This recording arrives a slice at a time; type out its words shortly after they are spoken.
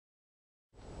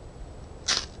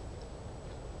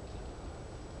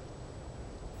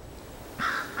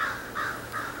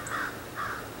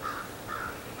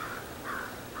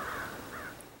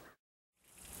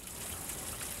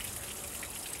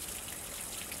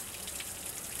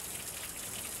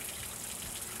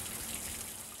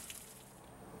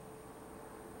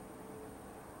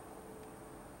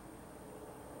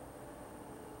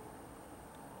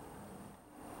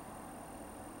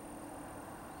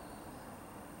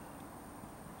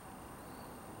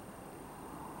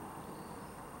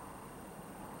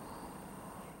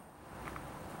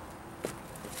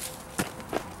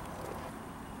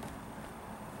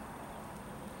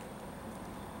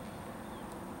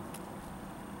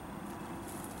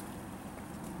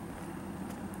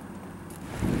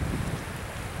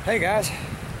Hey guys,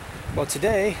 well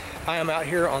today I am out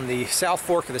here on the South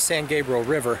Fork of the San Gabriel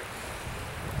River.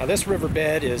 Now this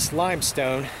riverbed is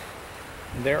limestone,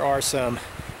 and there are some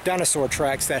dinosaur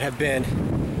tracks that have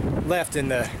been left in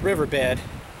the riverbed.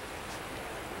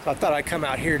 So I thought I'd come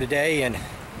out here today and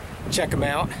check them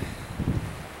out.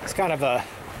 It's kind of a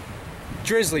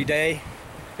drizzly day,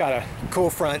 got a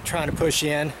cool front trying to push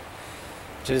in,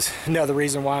 which is another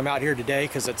reason why I'm out here today,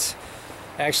 because it's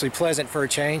actually pleasant for a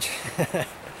change.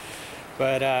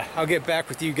 But I'll get back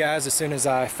with you guys as soon as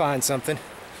I find something.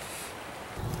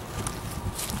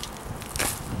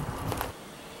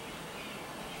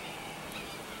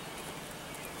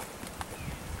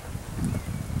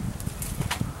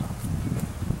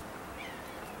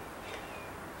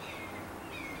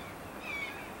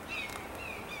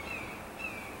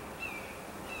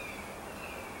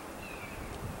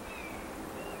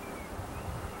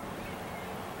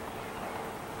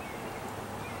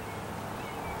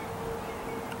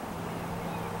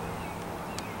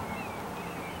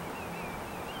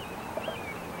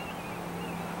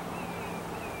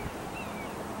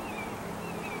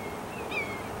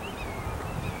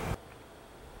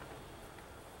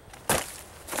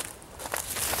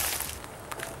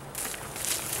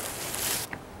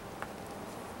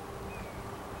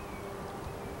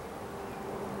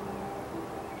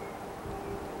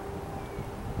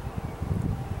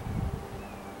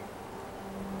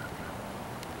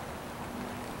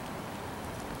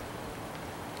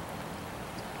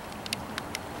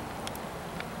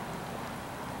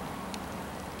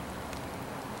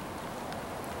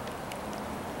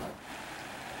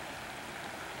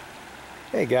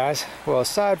 Hey guys, well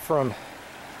aside from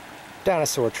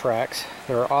dinosaur tracks,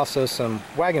 there are also some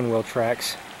wagon wheel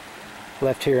tracks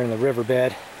left here in the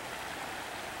riverbed.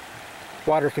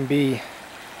 Water can be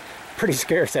pretty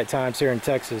scarce at times here in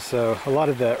Texas, so a lot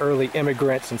of the early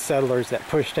immigrants and settlers that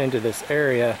pushed into this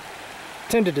area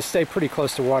tended to stay pretty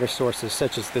close to water sources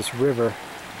such as this river.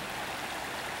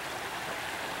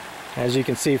 As you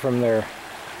can see from their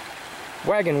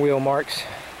wagon wheel marks,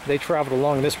 they traveled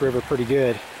along this river pretty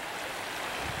good.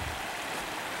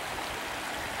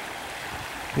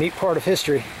 Neat part of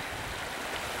history.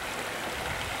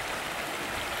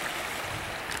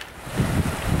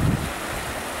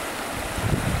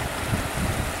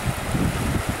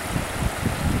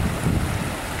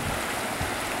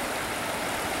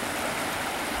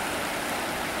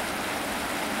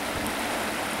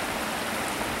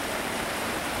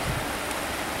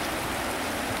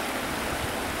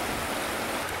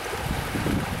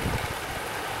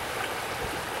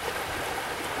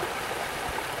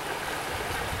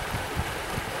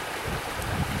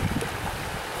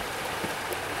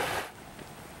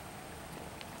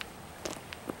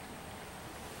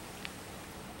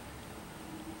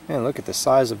 Man, look at the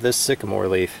size of this sycamore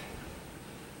leaf.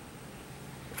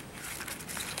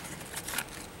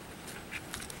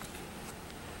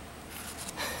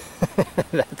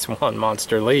 That's one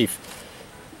monster leaf.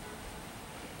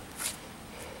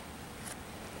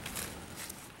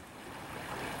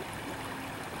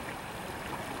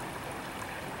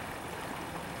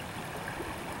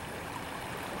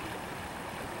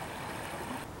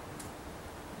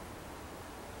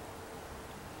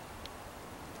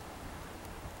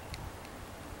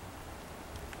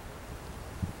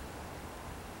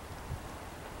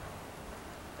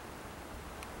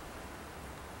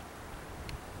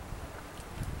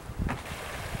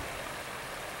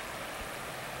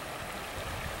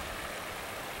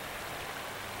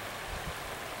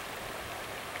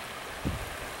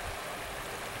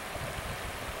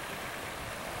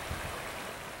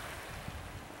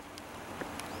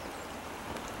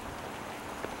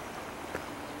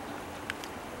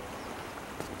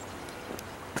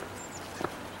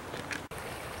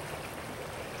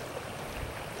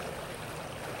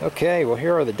 Okay, well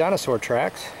here are the dinosaur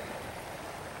tracks.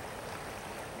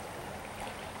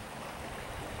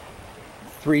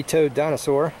 Three-toed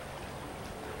dinosaur.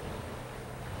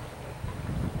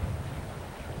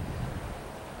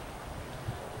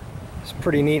 It's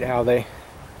pretty neat how they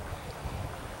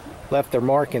left their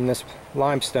mark in this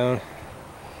limestone.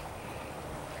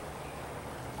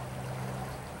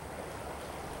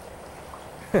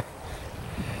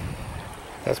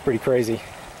 That's pretty crazy.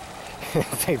 I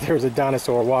think there's a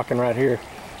dinosaur walking right here.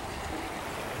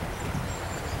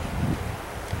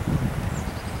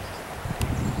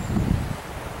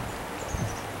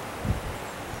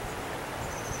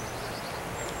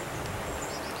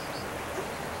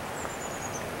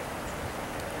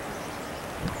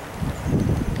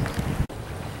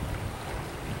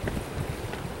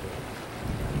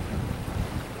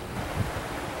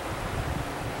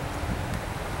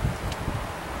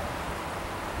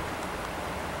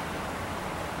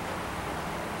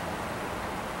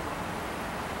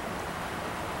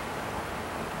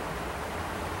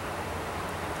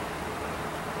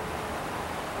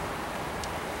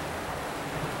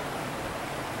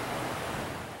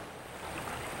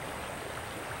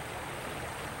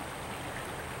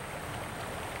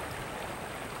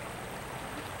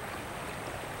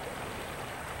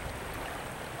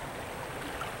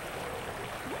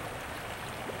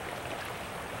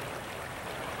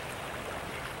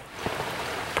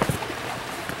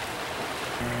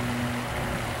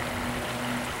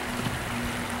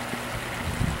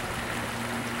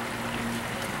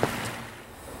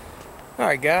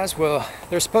 Alright guys, well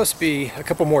there's supposed to be a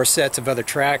couple more sets of other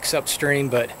tracks upstream,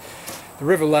 but the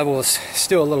river level is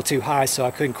still a little too high, so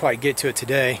I couldn't quite get to it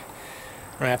today.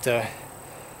 I'm gonna have to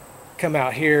come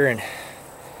out here and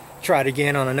try it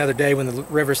again on another day when the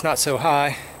river's not so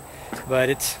high, but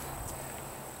it's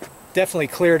definitely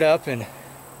cleared up and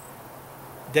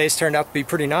the day's turned out to be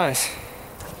pretty nice.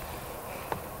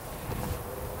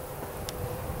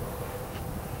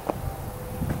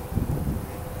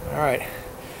 Alright,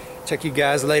 check you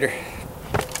guys later.